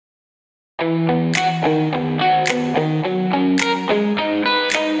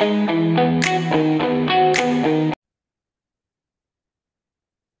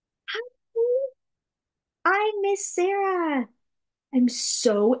I'm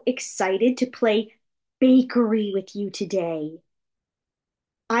so excited to play bakery with you today.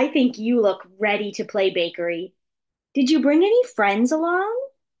 I think you look ready to play bakery. Did you bring any friends along?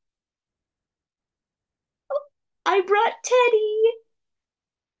 I brought Teddy.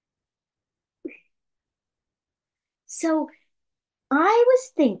 So I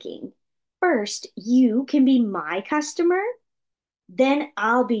was thinking, first you can be my customer, then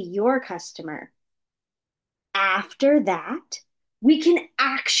I'll be your customer. After that, we can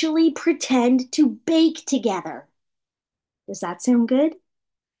actually pretend to bake together. Does that sound good?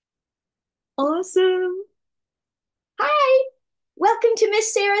 Awesome. Hi, welcome to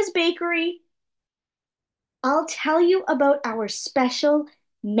Miss Sarah's Bakery. I'll tell you about our special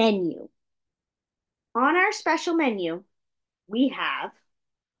menu. On our special menu, we have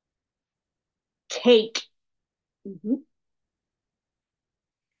cake. Mhm.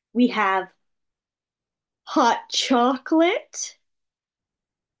 We have hot chocolate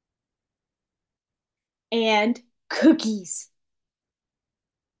and cookies.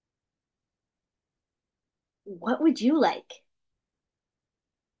 What would you like?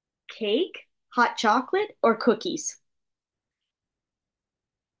 Cake, hot chocolate, or cookies?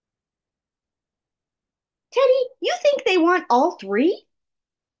 Teddy, you think they want all three?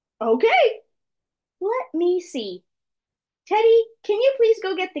 Okay. Let me see. Teddy, can you please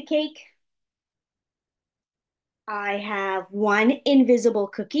go get the cake? I have one invisible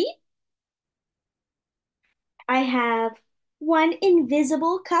cookie. I have one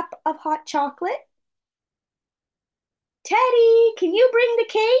invisible cup of hot chocolate. Teddy, can you bring the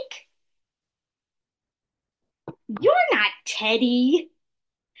cake? You're not Teddy.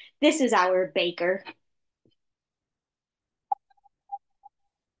 This is our baker.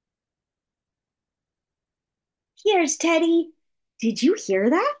 Here's Teddy. Did you hear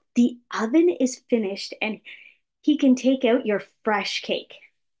that? The oven is finished and he can take out your fresh cake.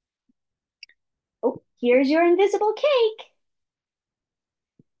 Oh, here's your invisible cake.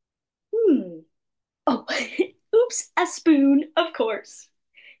 Hmm. Oh, oops, a spoon, of course.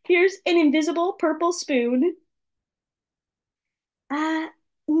 Here's an invisible purple spoon. Uh,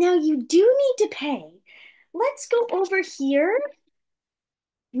 now you do need to pay. Let's go over here.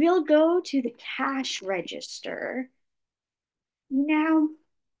 We'll go to the cash register. Now,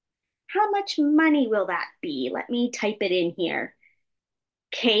 how much money will that be? Let me type it in here.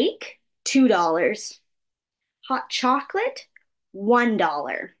 Cake, $2. Hot chocolate,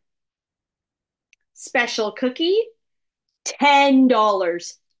 $1. Special cookie,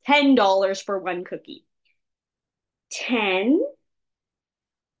 $10. $10 for one cookie. 10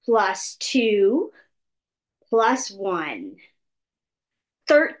 plus 2 plus 1.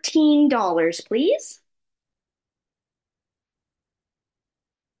 $13, please.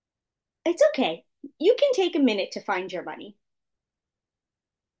 It's okay. You can take a minute to find your money.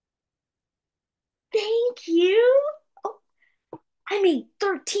 Thank you. Oh, I made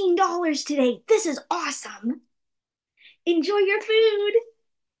 $13 today. This is awesome. Enjoy your food.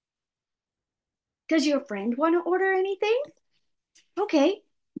 Does your friend want to order anything? Okay.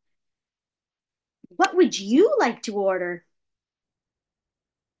 What would you like to order?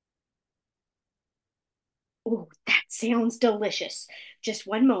 Oh, that sounds delicious. Just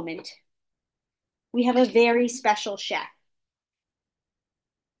one moment. We have a very special chef.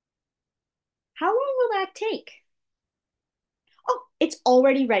 How long will that take? Oh, it's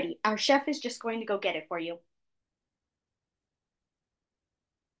already ready. Our chef is just going to go get it for you.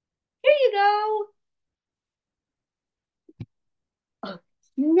 Here you go. Oh,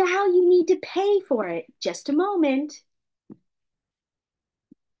 now you need to pay for it. Just a moment.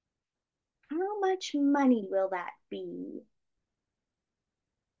 How much money will that be?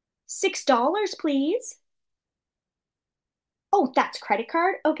 $6, please. Oh, that's credit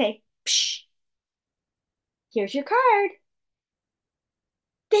card? Okay. Psh, here's your card.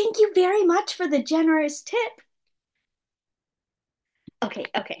 Thank you very much for the generous tip. Okay,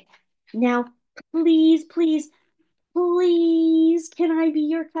 okay. Now, please, please, please, can I be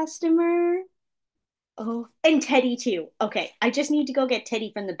your customer? Oh, and Teddy too. Okay, I just need to go get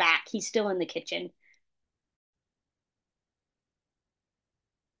Teddy from the back. He's still in the kitchen.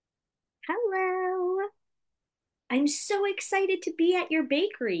 Hello. I'm so excited to be at your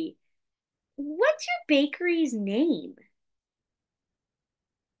bakery. What's your bakery's name?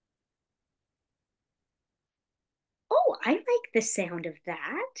 Oh, I like the sound of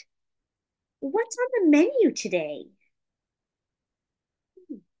that. What's on the menu today?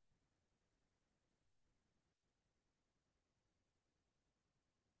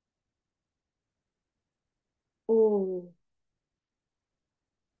 Oh,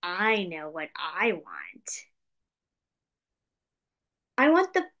 I know what I want. I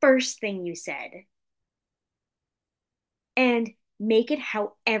want the first thing you said. And make it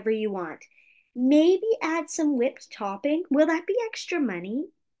however you want. Maybe add some whipped topping. Will that be extra money?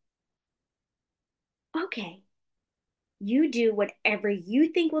 Okay, you do whatever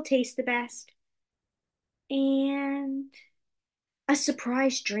you think will taste the best. And a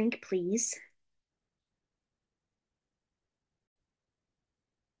surprise drink, please.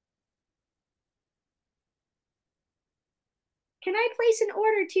 Can I place an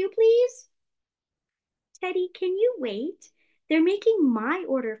order too, please? Teddy, can you wait? They're making my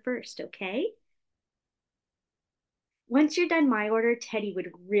order first, okay? Once you're done my order, Teddy would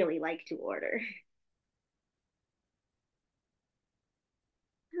really like to order.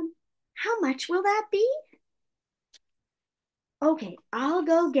 How much will that be? Okay, I'll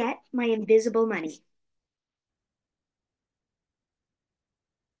go get my invisible money.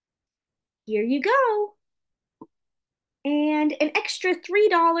 Here you go. And an extra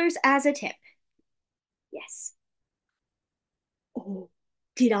 $3 as a tip. Yes. Oh,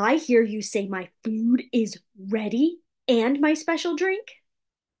 did I hear you say my food is ready and my special drink?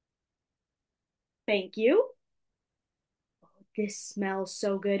 Thank you. This smells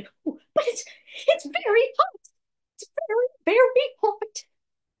so good. Oh, but it's very hot. It's very, very hot.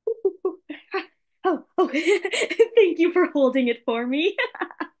 Oh, thank you for holding it for me.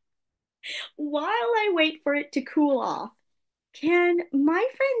 While I wait for it to cool off, can my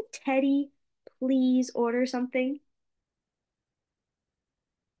friend Teddy please order something?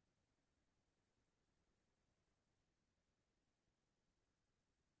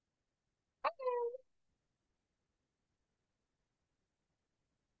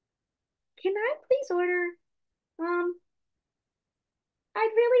 Can I please order? Um,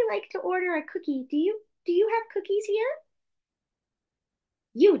 I'd really like to order a cookie. Do you have cookies here?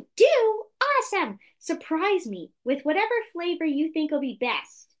 You do? Awesome. Surprise me with whatever flavor you think will be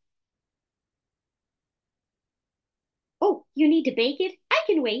best. Oh, you need to bake it? I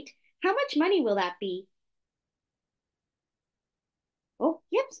can wait. How much money will that be? Oh,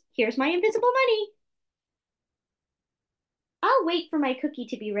 yep, here's my invisible money. I'll wait for my cookie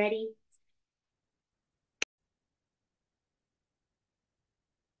to be ready.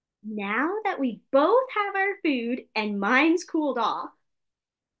 Now that we both have our food and mine's cooled off,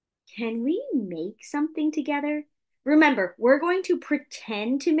 can we make something together? Remember, we're going to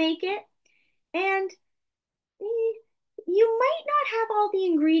pretend to make it, and you might not have all the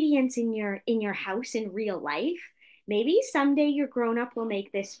ingredients in your house in real life. Maybe someday your grown up will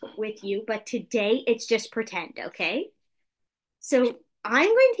make this with you, but today it's just pretend, okay? So I'm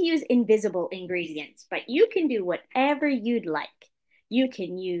going to use invisible ingredients, but you can do whatever you'd like. You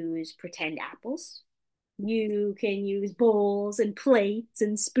can use pretend apples. You can use bowls and plates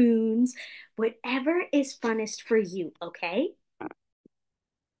and spoons, whatever is funnest for you, okay?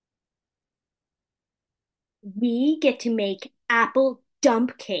 We get to make apple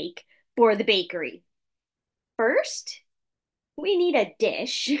dump cake for the bakery. First, we need a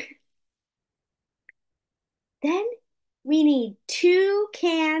dish. Then we need 2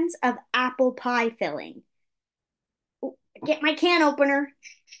 cans of apple pie filling. Ooh, get my can opener.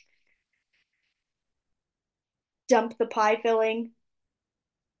 Dump the pie filling.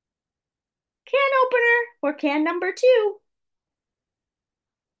 Can opener for can number 2.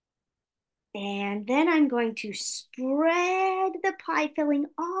 And then I'm going to spread the pie filling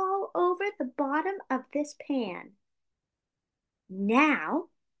all over the bottom of this pan. Now,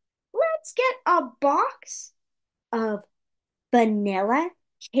 let's get a box of vanilla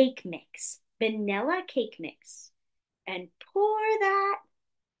cake mix. Vanilla cake mix. And pour that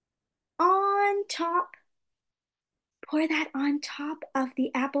on top. Pour that on top of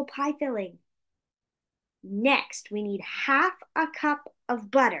the apple pie filling. Next, we need half a cup of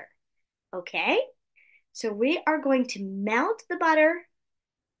butter. Okay? So we are going to melt the butter.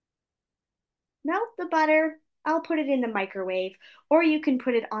 Melt the butter. I'll put it in the microwave, or you can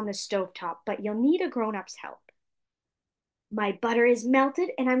put it on the stove top, but you'll need a grown-up's help. My butter is melted,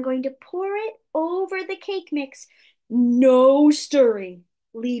 and I'm going to pour it over the cake mix. No stirring.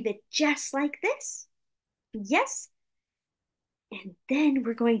 Leave it just like this. Yes. And then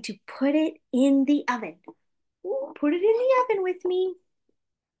we're going to put it in the oven. Ooh, put it in the oven with me.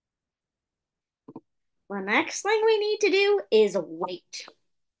 The next thing we need to do is wait.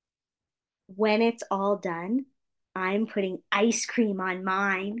 When it's all done, I'm putting ice cream on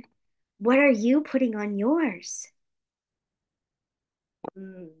mine. What are you putting on yours?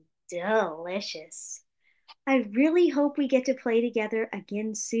 Mmm, delicious. I really hope we get to play together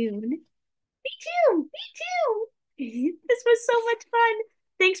again soon. Me too, me too. This was so much fun.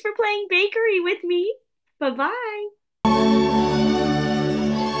 Thanks for playing bakery with me. Bye-bye.